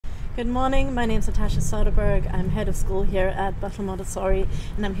Good morning, my name is Natasha Soderberg. I'm head of school here at Butler, Montessori,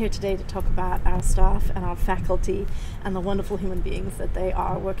 and I'm here today to talk about our staff and our faculty and the wonderful human beings that they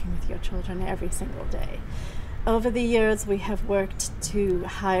are working with your children every single day. Over the years, we have worked to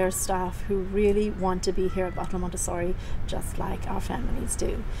hire staff who really want to be here at Butler Montessori, just like our families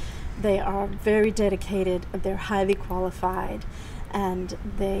do. They are very dedicated, they're highly qualified, and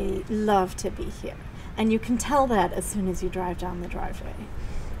they love to be here. And you can tell that as soon as you drive down the driveway.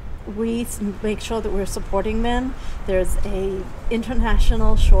 We make sure that we're supporting them. There's an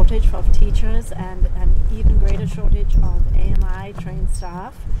international shortage of teachers and an even greater shortage of AMI trained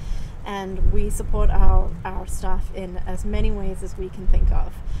staff. And we support our staff in as many ways as we can think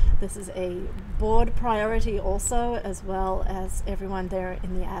of. This is a board priority also, as well as everyone there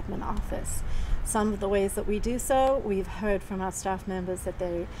in the admin office. Some of the ways that we do so, we've heard from our staff members that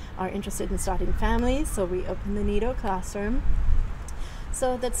they are interested in starting families, so we open the Nido classroom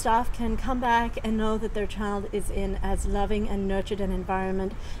so that staff can come back and know that their child is in as loving and nurtured an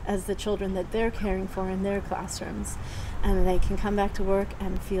environment as the children that they're caring for in their classrooms. And they can come back to work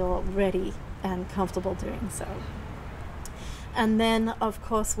and feel ready and comfortable doing so. And then, of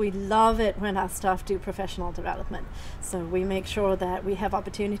course, we love it when our staff do professional development. So we make sure that we have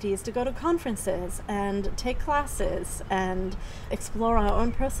opportunities to go to conferences and take classes and explore our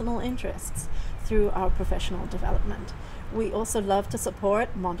own personal interests through our professional development. We also love to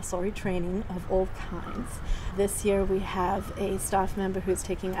support Montessori training of all kinds. This year we have a staff member who's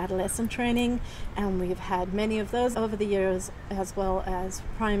taking adolescent training, and we've had many of those over the years, as well as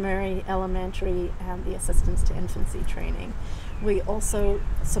primary, elementary, and the assistance to infancy training. We also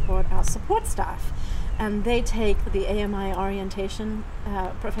support our support staff, and they take the AMI orientation,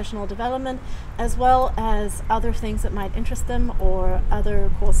 professional development, as well as other things that might interest them or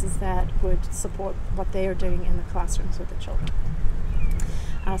other courses that would support what they are doing in the classrooms with the children.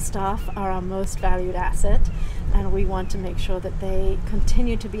 Our staff are our most valued asset, and we want to make sure that they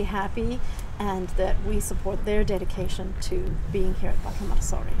continue to be happy and that we support their dedication to being here at Butler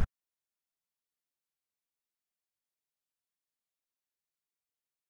Montessori.